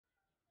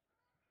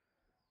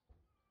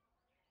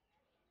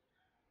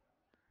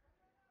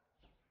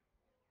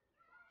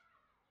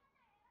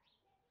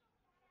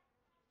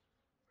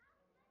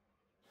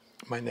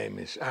My name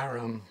is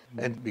Aaron,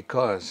 and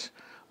because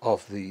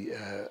of the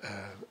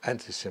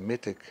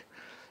anti-Semitic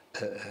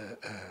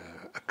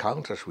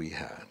encounters we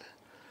had,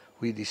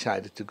 we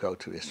decided to go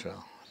to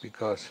Israel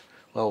because,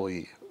 well,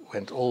 we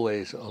went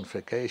always on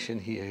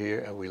vacation here,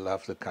 and we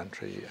love the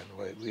country, and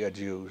we are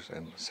Jews,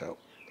 and so,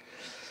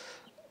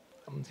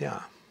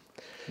 yeah.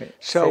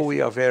 So we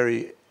are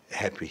very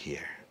happy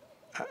here,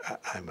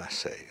 I must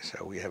say.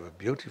 So we have a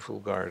beautiful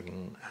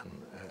garden,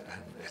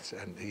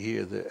 and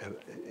here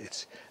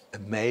it's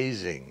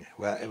amazing.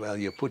 Well,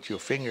 you put your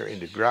finger in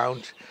the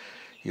ground,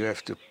 you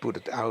have to put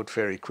it out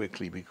very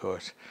quickly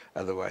because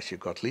otherwise you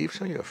got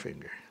leaves on your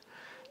finger.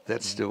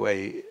 That's the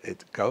way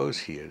it goes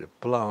here. The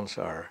plants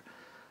are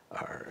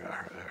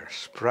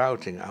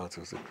sprouting out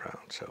of the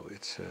ground. So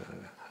it's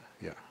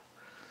yeah,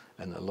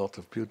 and a lot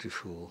of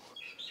beautiful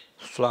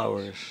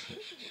flowers.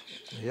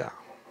 Yeah.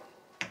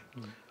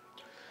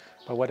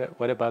 But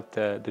what about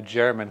the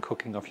German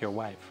cooking of your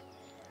wife?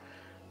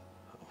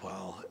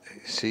 Well,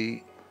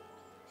 see,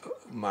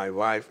 my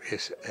wife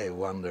is a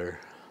wonder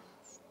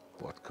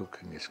what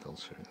cooking is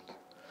concerned.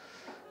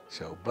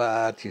 So,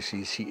 but you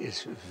see, she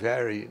is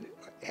very,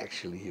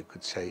 actually you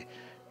could say,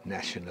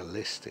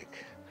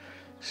 nationalistic.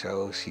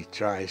 So she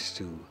tries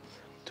to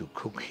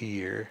cook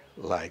here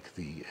like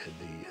the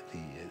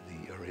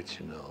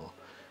original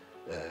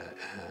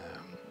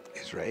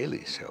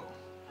Israeli. So,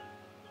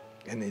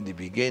 and in the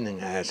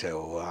beginning I said,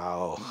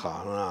 "Wow,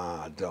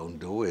 Hannah, don't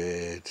do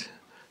it."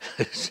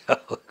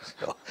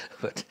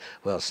 But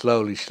well,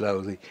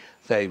 slowly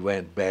they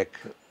went back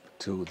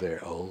to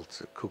their old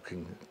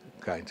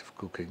kind of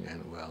cooking,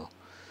 and well,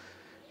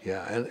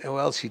 yeah, and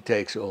well, she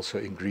takes also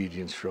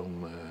ingredients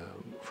from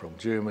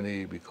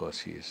Germany because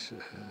she is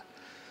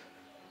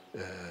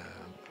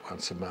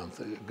once a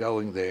month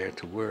going there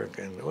to work,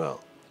 and well,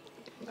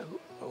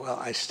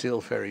 I'm still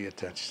very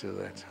attached to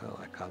that. Well,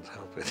 I can't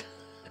help it.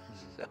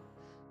 So.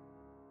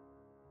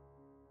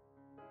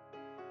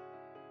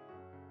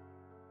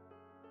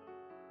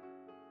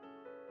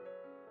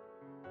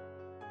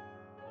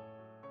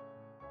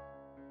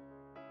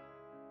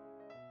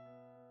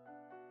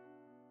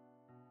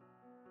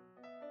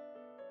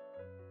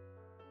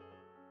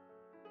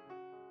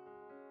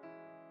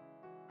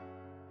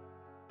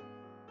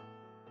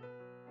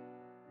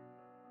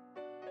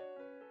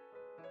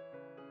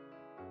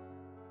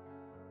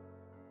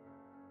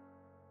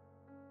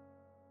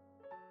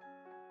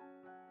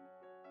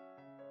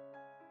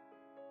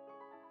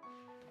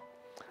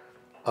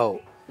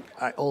 Oh,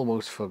 I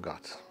almost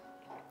forgot.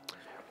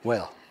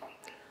 Well,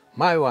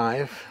 my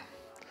wife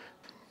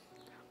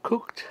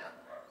cooked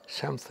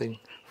something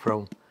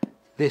from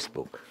this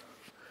book,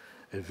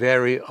 a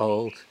very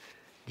old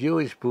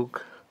Jewish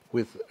book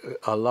with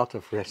a lot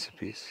of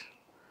recipes.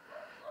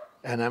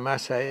 And I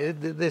must say,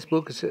 this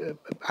book is,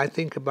 I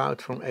think,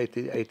 about from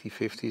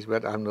 1850s,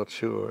 but I'm not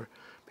sure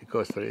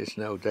because there is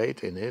no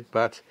date in it.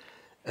 But,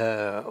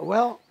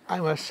 well,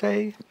 I must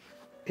say,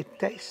 it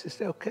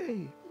tastes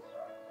okay.